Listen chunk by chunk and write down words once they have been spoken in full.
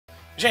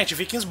Gente,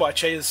 Vikings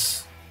bot, é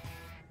isso.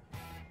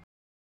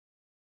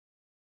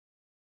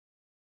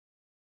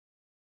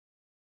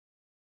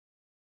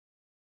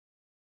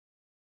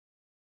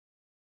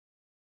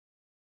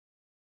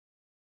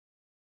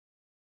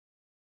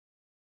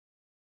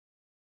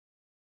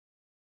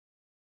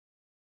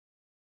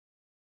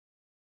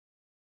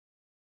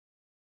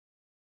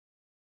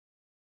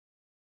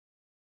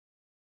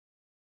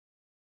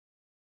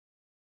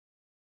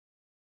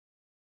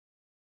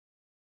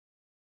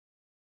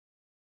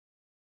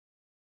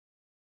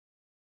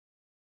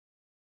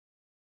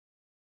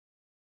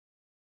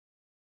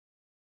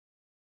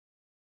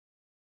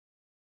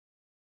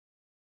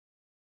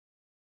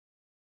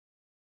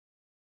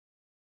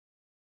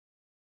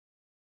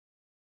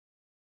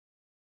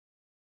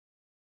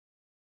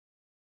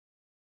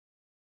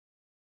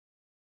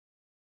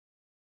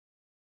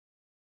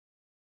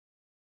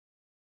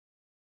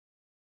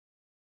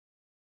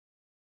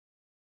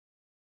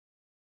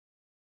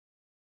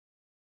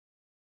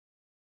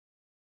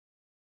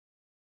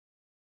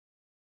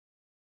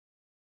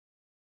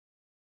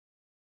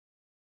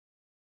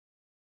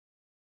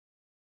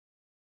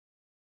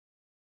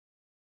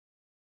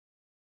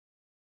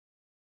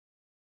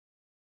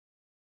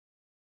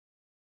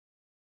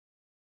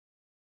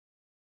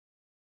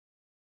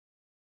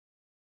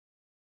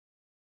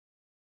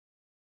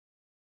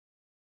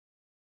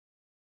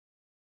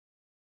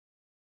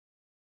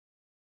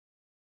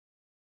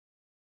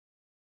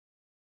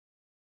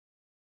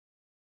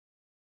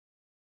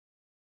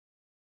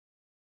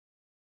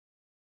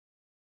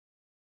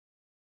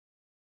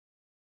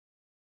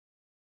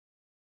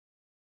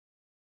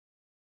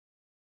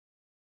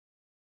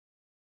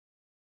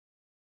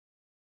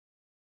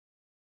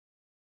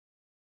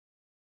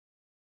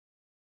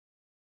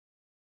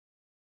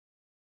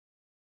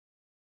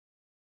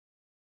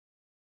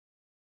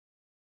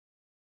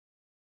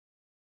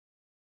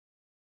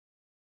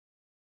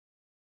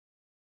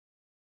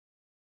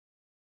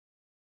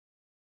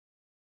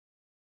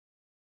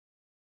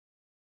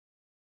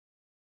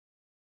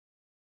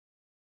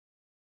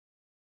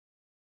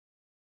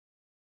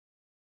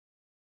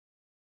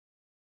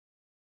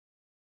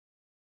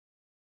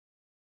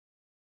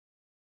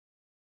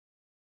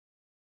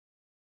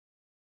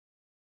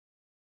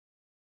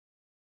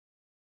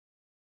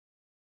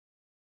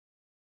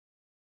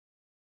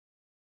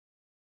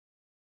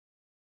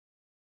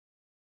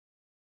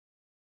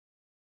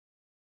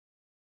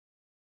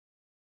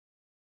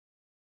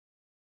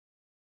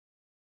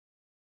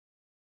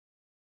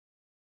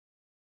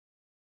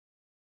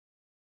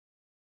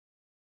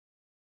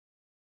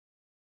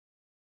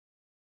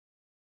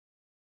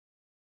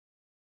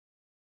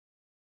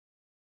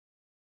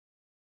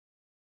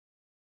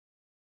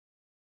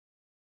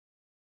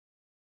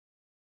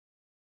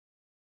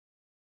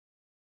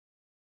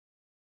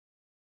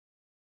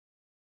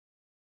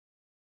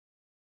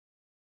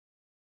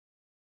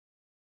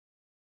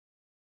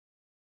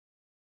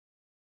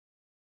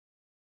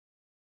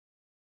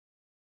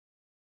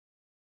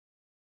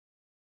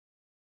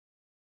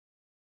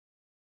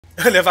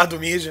 Levar do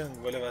mid,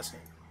 vou levar assim.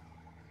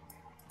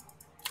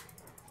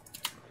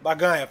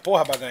 Baganha,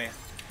 porra, baganha.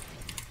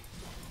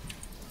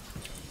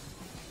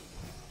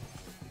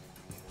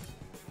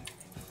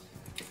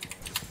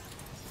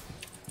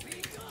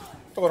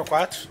 Pegou no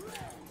 4.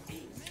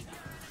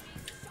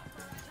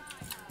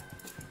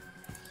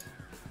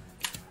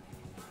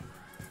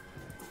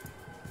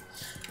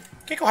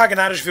 Por que o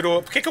Ragnaros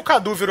virou... Por que o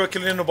Cadu virou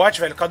aquilo ali no bot,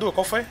 velho? Cadu,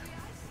 qual foi?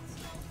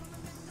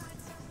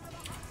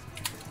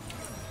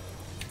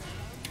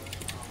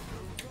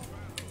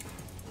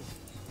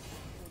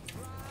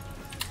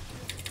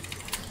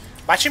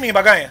 Bate em mim,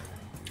 baganha.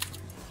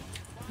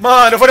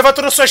 Mano, eu vou levar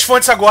todas as suas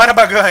fontes agora,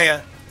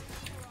 baganha.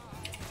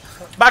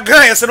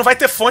 Baganha, você não vai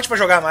ter fonte pra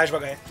jogar mais,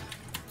 baganha.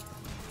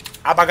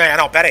 Ah, baganha,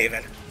 não, pera aí,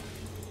 velho.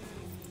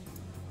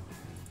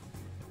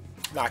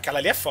 Não, aquela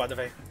ali é foda,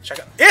 velho.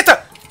 Chega...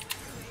 Eita!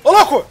 Ô,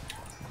 louco!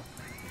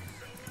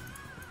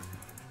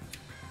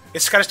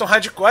 Esses caras estão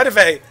hardcore,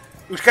 velho.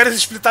 Os caras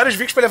splitaram os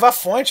Vikings pra levar a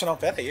fonte. Não,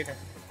 pera aí, cara.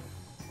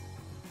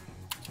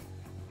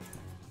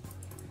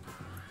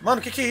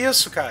 Mano, o que é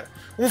isso, cara?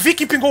 Um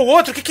Viking pingou o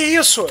outro, o que é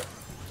isso?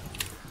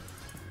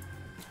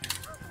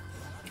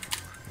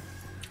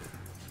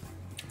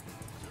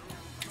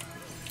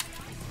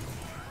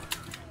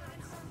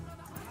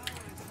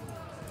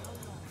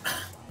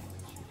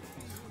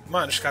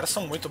 Mano, os caras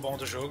são muito bons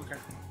do jogo, cara.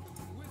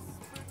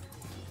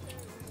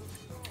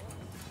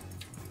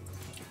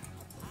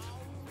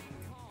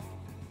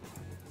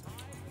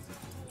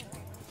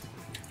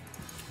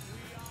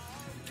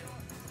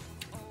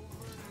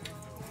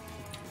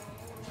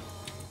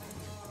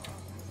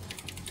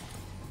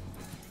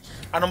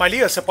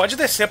 Anomalia, você pode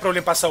descer pra eu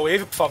limpar essa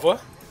wave, por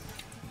favor?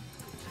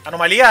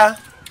 Anomalia!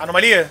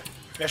 Anomalia,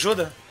 me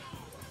ajuda?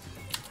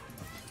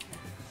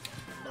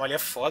 Anomalia é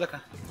foda,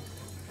 cara.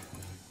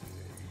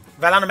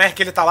 Vai lá no Merc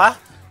que ele tá lá.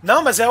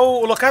 Não, mas é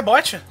o local é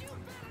bot.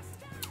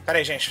 Pera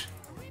aí, gente.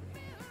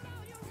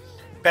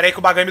 Pera aí que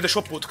o Bagan me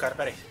deixou puto, cara.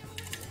 Pera aí.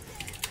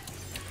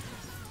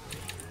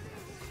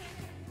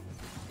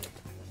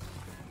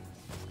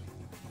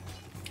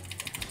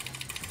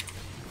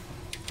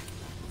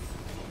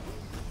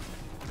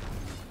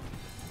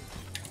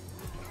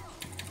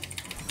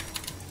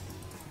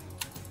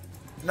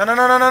 Não, não,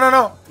 não, não, não, não,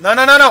 não. Não,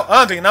 não, não, não.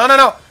 Andem, não, não,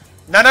 não.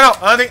 Não, não,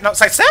 não. Andem, não.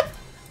 Sai, sai.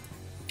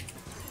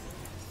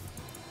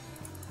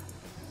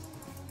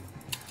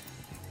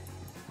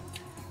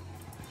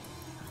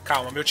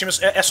 Calma, meu time...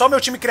 É só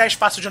meu time criar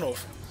espaço de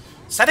novo.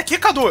 Sai daqui,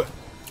 Cadu.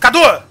 Cadu!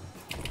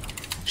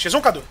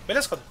 X1, Cadu.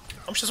 Beleza, Cadu.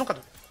 Vamos X1,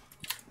 Cadu.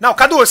 Não,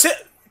 Cadu,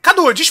 você...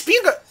 Cadu,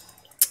 despinga.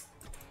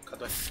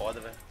 Cadu é foda,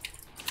 velho.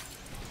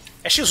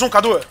 É X1,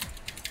 Cadu.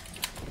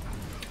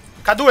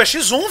 Cadu, é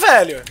X1,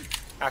 velho.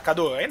 Ah,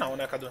 Cadu, aí não,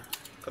 né, Cadu?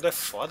 Cadu é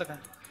foda,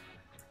 cara.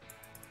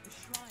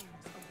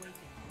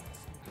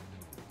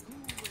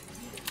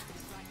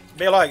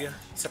 Beylog,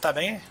 você tá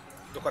bem?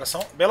 Do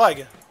coração?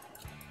 Beylog.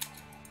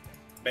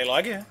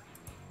 Beylog?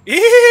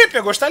 Ih,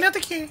 pegou os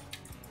talentos aqui, hein?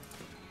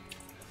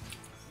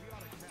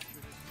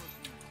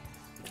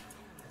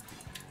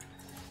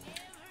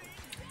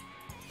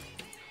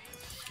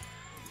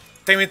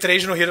 Tem um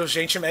E3 no Hero,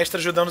 gente, mestre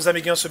ajudando os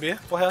amiguinhos a subir.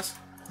 Porra, é essa?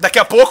 Daqui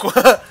a pouco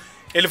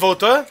ele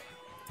voltou?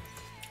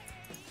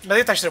 Mas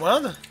ele tá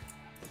streamando?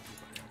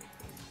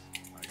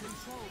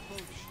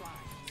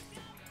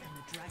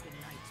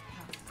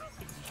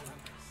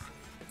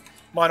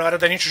 Mano, é hora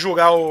da gente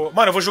julgar o...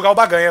 Mano, eu vou julgar o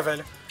Baganha,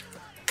 velho.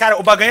 Cara,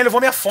 o Baganha levou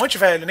minha fonte,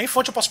 velho. Nem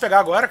fonte eu posso pegar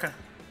agora, cara.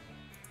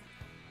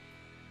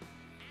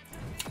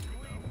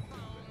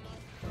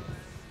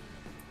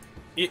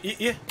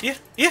 Ih!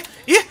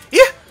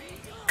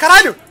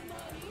 Caralho!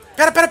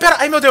 Pera.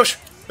 Ai, meu Deus.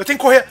 Eu tenho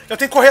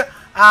que correr.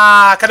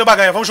 Ah, cadê o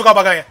Baganha? Vamos julgar o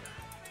Baganha.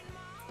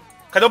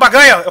 Cadê o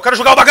Baganha? Eu quero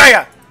julgar o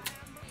Baganha!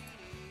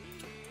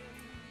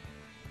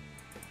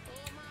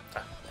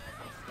 Tá.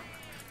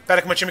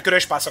 Pera que meu time criou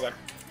espaço agora.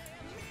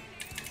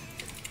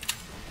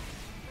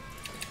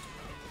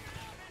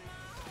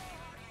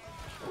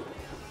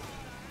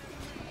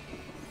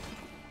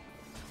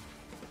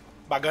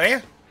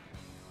 Baganha?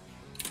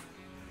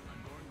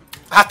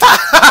 Ah, tá!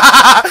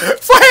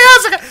 Foi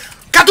essa, cara!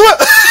 Cadu!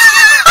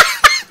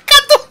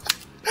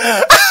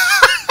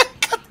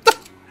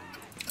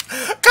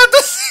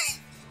 Cadu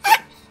sim!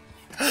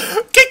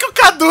 Que o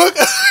Cadu...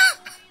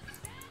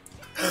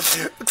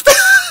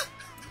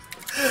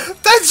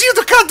 Tadinho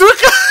do Cadu,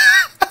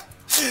 cara!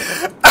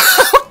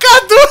 O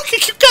Cadu, o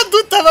que o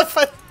Cadu tava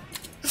fazendo?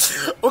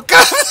 O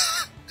Cadu...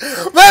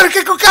 Mano, o que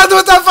o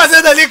Cadu tava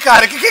fazendo ali,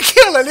 cara? Que é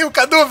aquilo ali, o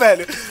Cadu,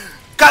 velho?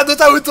 O Cadu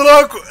tá muito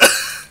louco!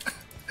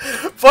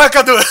 Porra,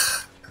 Cadu!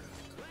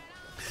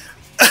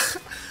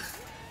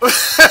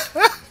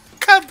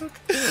 Cadu...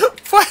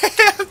 Porra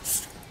é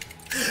essa?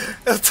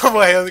 Eu tô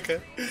morrendo,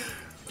 cara.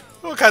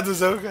 O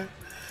Caduzão, cara.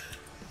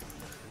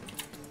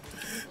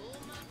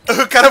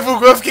 O cara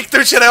bugou, eu fiquei que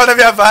tem um Tyrael na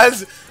minha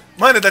base.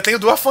 Mano, ainda tenho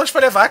 2 fontes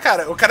pra levar,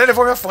 cara. O cara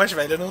levou minha fonte,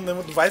 velho.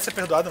 Não vai ser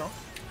perdoado, não.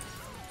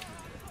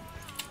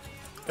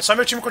 É só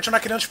meu time continuar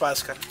criando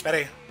espaço, cara. Pera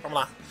aí, vamos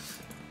lá.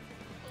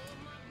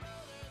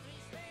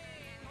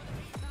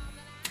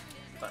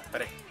 Tá,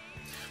 pera aí.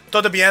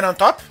 Todo bien on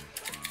top?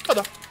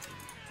 Todo.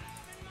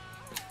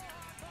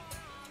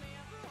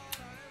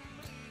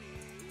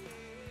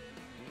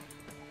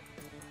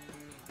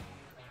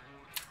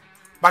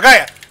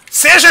 Baganha,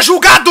 seja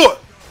julgado!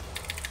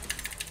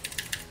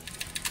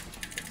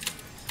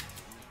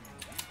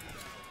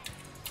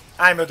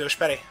 Ai, meu Deus,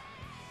 pera aí.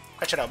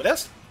 Vai tirar,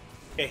 beleza?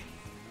 Ok.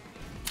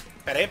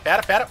 Pera aí,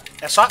 pera.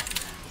 É só...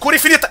 Cura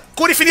infinita!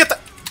 Cura infinita!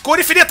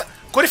 Cura infinita!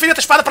 Cura infinita,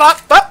 espada pra lá!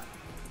 Tá?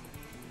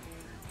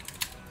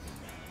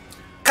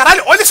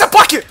 Caralho, olha esse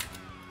Apoc!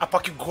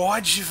 Apoc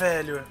God,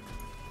 velho.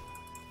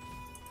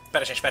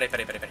 Pera, gente, pera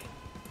aí.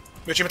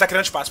 Meu time tá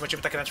criando espaço,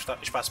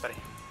 pera aí.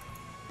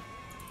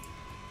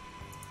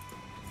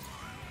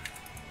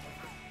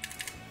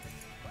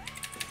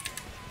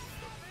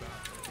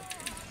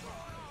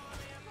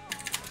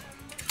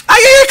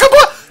 Ai,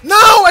 acabou!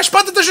 Não, a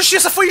espada da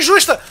justiça foi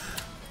injusta!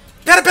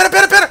 Pera,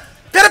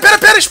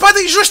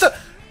 espada injusta!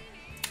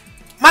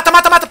 Mata,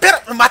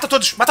 pera! Mata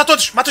todos, mata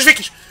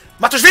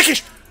os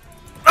vikings!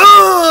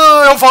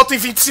 Ah, eu volto em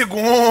 20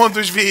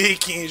 segundos,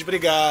 vikings,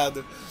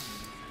 obrigado.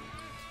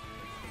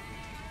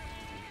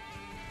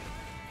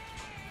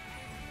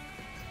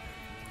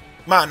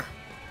 Mano,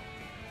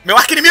 meu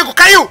arqui-inimigo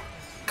caiu!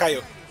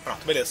 Caiu,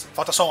 pronto, beleza,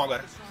 falta só um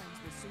agora.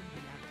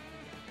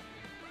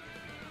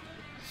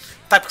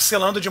 Tá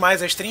pixelando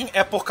demais a stream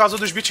é por causa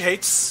dos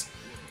bitrates.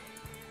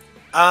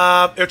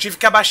 Eu tive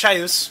que abaixar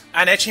isso.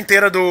 A net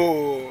inteira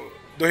do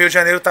Rio de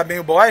Janeiro tá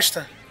meio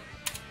bosta.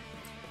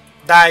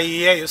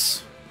 Daí é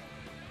isso.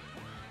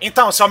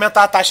 Então, se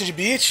aumentar a taxa de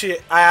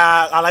bit,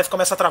 a live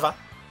começa a travar.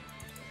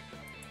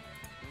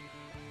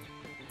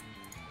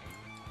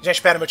 Gente,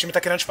 espera, meu time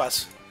tá criando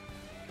espaço.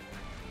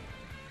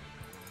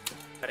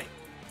 Pera aí.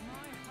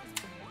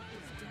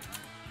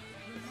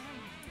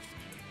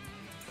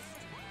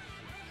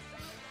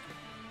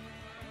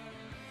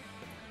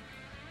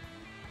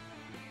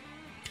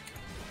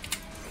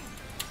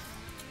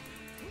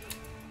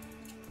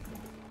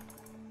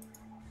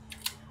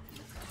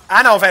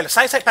 Ah, não, velho.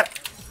 Sai, pera.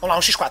 Vamos lá,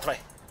 um x4, vai.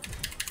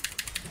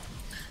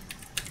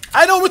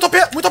 Ai, não, muito OP.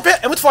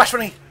 É muito forte pra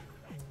mim.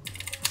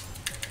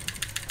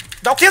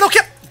 Dá o quê?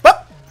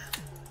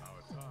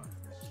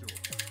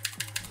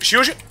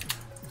 Shield.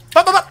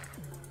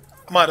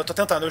 Mano, eu tô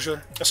tentando, eu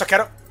juro. Eu só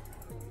quero...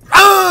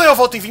 Ah, eu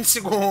volto em 20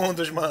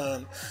 segundos,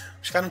 mano.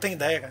 Os caras não tem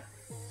ideia, cara.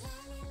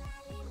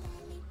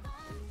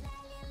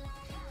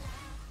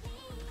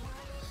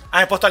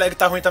 Ah, em Porto Alegre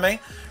tá ruim também?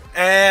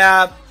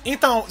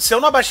 Então, se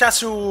eu não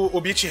abaixasse o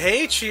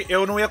bitrate,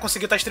 eu não ia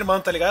conseguir estar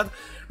streamando, tá ligado?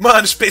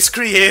 Mano, Space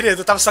Created,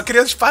 eu tava só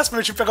criando espaço pro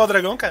meu time pegar o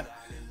dragão, cara.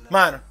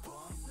 Mano,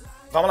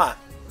 vamos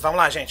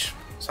lá, gente.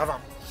 Só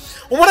vamos.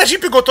 O Moradinho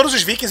pegou todos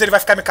os vikings, ele vai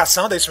ficar me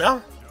caçando, é isso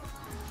mesmo?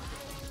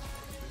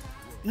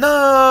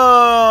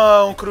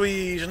 Não,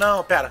 Cruz,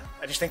 não, pera.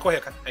 A gente tem que correr,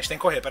 cara. A gente tem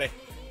que correr, peraí.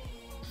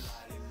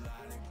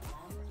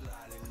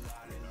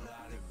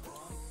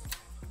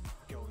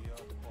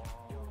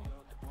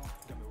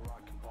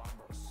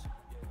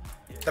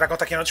 O dragão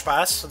tá aqui no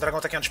espaço, o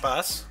dragão tá aqui no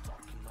espaço.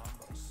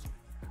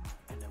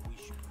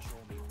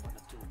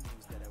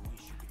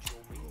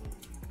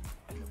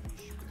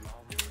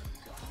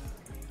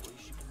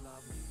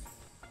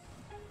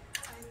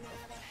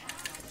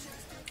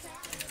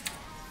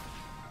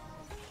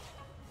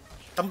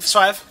 Tamo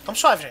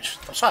suave, gente.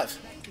 Tamo suave.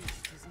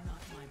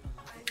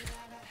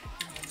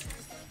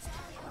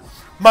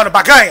 Mano,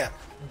 baganha!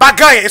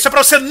 Baganha! Isso é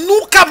pra você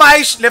nunca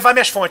mais levar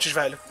minhas fontes,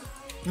 velho.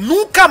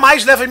 Nunca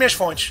mais leva minhas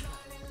fontes.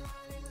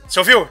 Você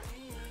ouviu?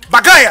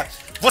 Baganha!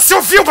 Você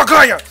ouviu,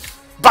 baganha?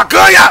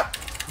 Baganha!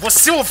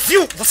 Você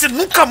ouviu? Você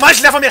nunca mais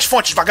leva minhas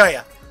fontes,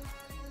 baganha.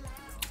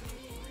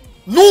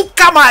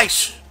 Nunca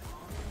mais!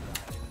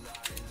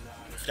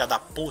 Filha da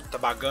puta,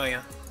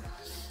 baganha.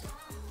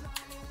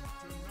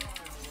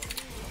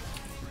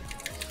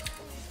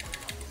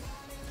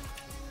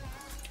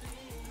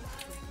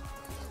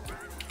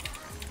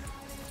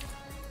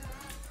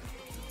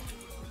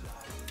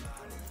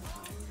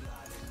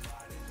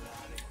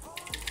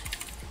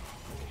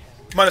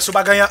 Mano, se o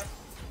Baganha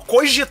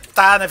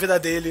cogitar na vida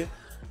dele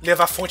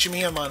levar fonte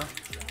minha, mano.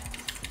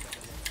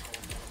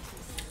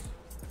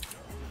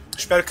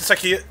 Espero que isso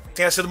aqui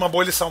tenha sido uma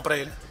boa lição pra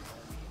ele.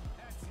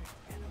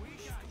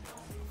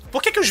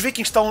 Por que os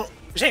vikings estão...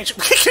 Gente,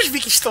 por que os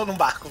vikings estão num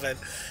barco, velho?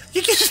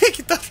 Por que os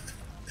vikings estão...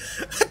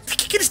 Por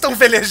que eles estão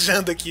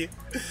velejando aqui?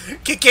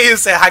 Que é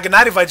isso? É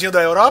Ragnar invadindo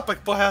a Europa?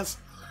 Que porra é essa?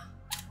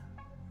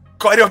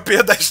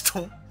 Coreopê da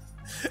Stun.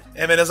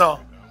 É,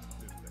 belezão?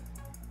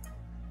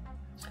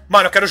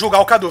 Mano, eu quero julgar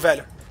o Cadu,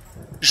 velho.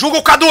 Julga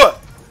o Cadu!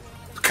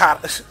 Cara...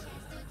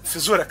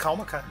 Fisura,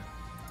 calma, cara.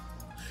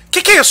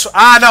 Que é isso?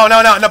 Ah, não.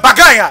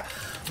 Baganha!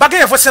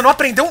 Baganha, você não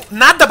aprendeu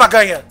nada,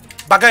 Baganha.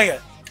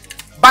 Baganha,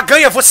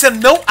 você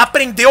não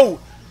aprendeu.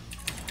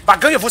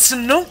 Baganha, você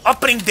não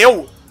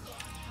aprendeu.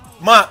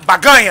 Mano,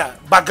 Baganha,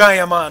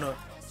 mano.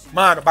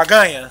 Mano,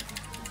 Baganha.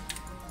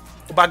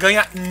 O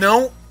Baganha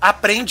não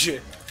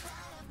aprende.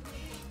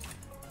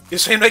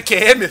 Isso aí não é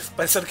QM?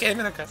 Parecendo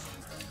QM, né, cara?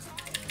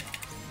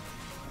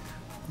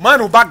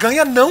 Mano, o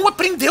Baganha não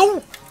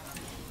aprendeu.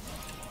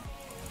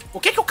 O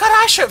que o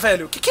cara acha,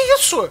 velho? O que é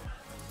isso?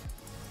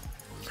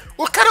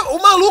 O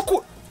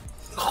maluco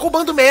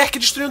roubando Merc,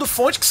 destruindo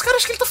fonte. O que esse cara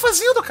acha que ele tá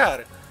fazendo,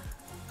 cara?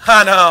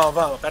 Ah, não,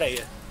 vamos,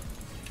 peraí.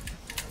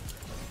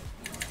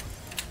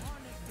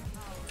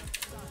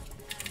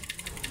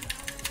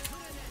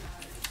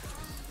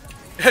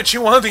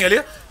 Tinha um Anduin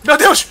ali. Meu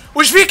Deus,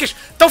 os vikings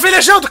estão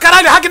velejando,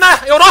 caralho,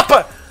 Ragnar,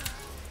 Europa.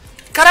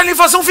 Caralho,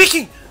 invasão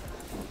viking.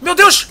 Meu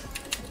Deus.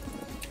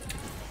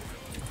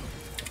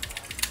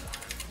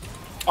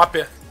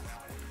 OP.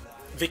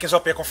 Vikings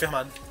OP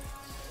confirmado.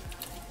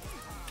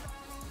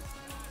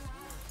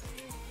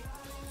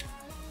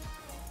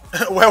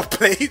 Well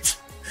played.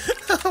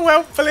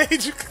 Well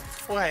played. Que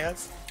porra é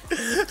essa?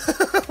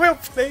 Well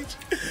played.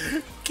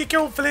 O que é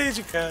well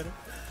played, cara?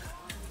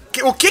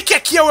 O que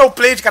aqui é well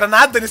played, cara?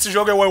 Nada nesse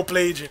jogo é well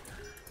played.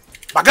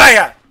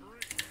 Baganha!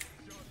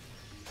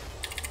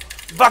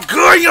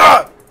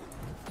 Baganha!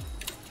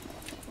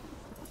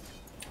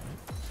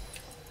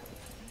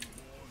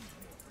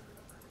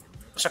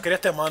 Eu só queria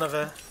ter mana,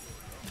 velho.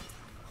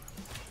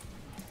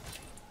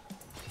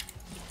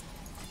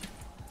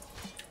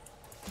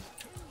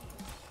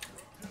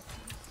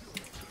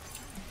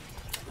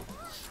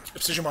 Eu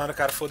preciso de mana,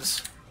 cara,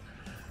 foda-se.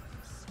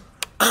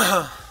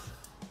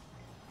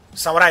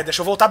 Samurai,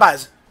 deixa eu voltar à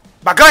base.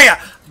 Baganha!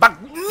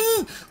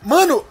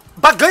 Mano,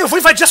 Baganha, eu vou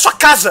invadir a sua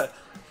casa!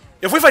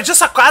 Eu vou invadir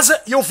essa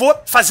casa e eu vou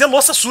fazer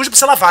louça suja pra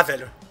você lavar,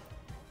 velho.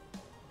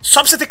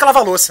 Só pra você ter que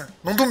lavar louça.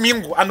 Num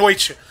domingo, à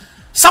noite.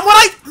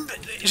 Samurai!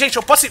 Gente,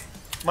 eu posso ir...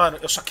 Mano,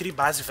 eu só queria ir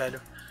base, velho.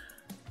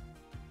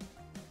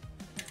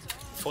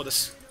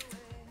 Foda-se.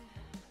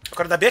 Eu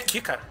quero dar B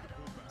aqui, cara.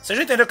 Vocês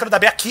já entenderam? Eu quero dar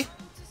B aqui.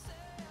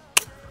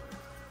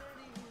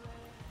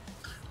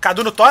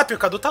 Cadu no top? O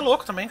Cadu tá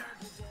louco também.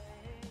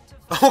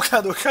 O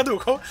Cadu.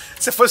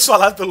 Você foi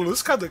solado pelo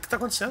Lúcio, Cadu? O que tá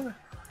acontecendo?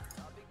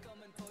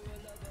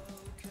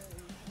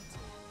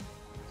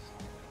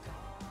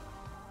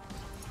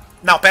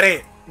 Não, pera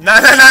aí. Não.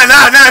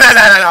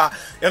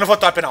 Eu não vou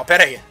top, não.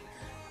 Pera aí.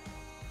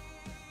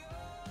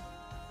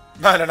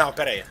 Não,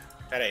 pera aí.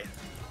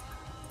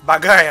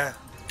 Baganha.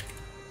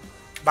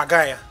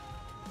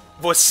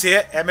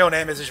 Você é meu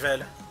Nemesis,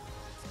 velho.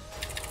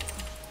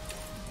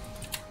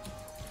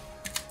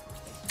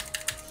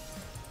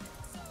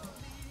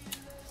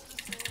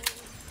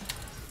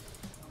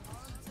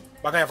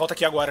 Baganha, volta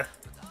aqui agora.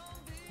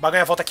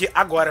 Baganha, volta aqui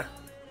agora.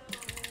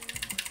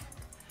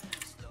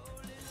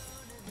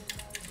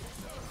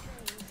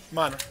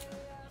 Mano.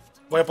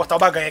 Vou reportar o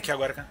Baganha aqui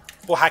agora, cara.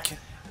 Pô, hack.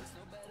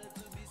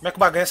 Como é que o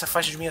Baganha se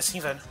afasta de mim assim,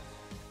 velho?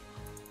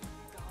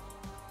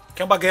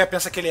 Quem o Baganha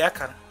pensa que ele é,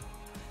 cara?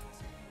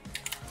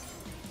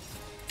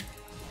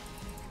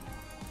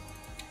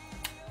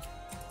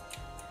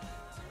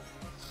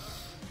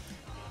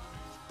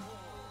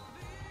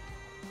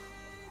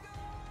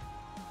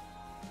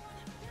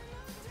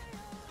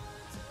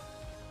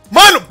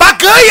 Mano,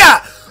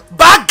 Baganha!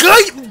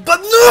 Baganha!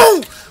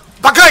 Não!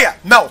 Baganha,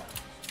 não!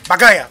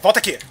 Baganha, volta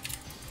aqui.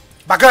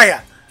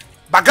 Baganha!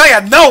 Baganha,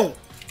 não!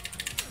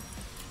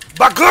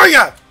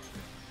 Baganha!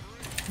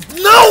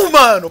 Não,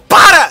 mano!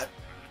 Para!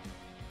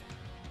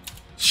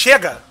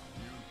 Chega!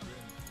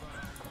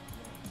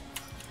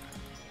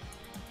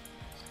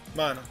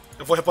 Mano,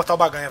 eu vou reportar o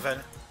Baganha,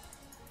 velho.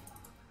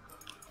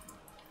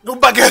 O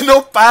Baganha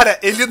não para!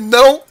 Ele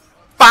não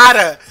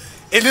para!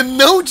 Ele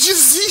não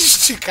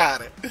desiste,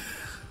 cara!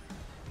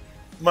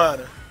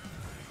 Mano.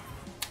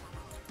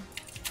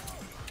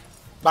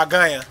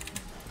 Baganha.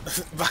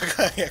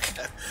 Baganha,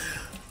 cara.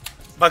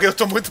 Baganha, eu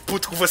tô muito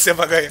puto com você,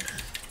 Baganha.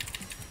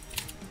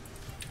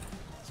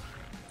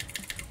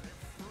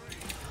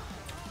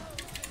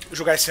 Vou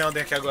jogar esse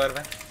Anden aqui agora,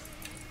 velho.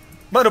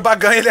 Mano, o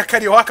Baganha, ele é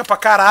carioca pra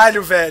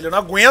caralho, velho. Eu não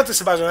aguento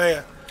esse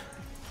Baganha.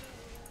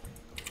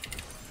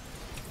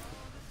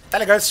 Tá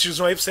legal esse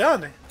X1 aí pra você,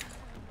 Anden?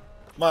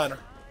 Mano.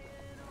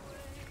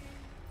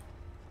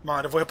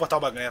 Mano, eu vou reportar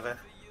o Baganha,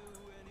 velho.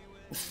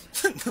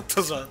 Não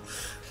tô zoando.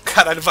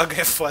 Caralho, o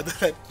Baganha é foda,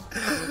 velho.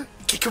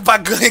 O que o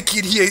Baganha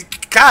queria?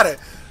 Cara!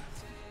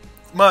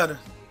 Mano.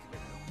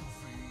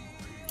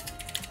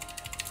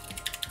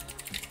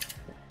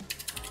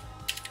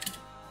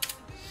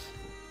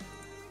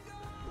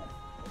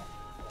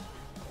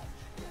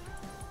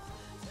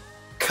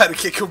 Cara, o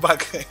que o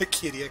Baganha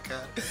queria,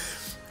 cara?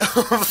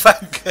 O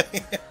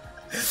Baganha...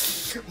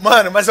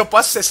 Mano, mas eu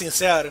posso ser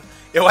sincero?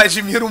 Eu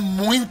admiro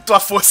muito a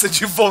força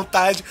de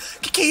vontade.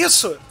 Que é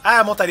isso? Ah,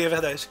 a montaria, é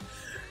verdade.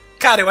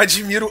 Cara, eu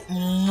admiro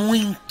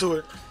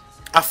muito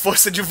a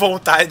força de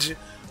vontade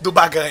do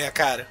Baganha,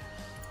 cara.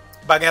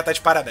 O Baganha tá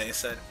de parabéns,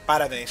 sério.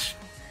 Parabéns.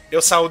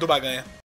 Eu saúdo o Baganha.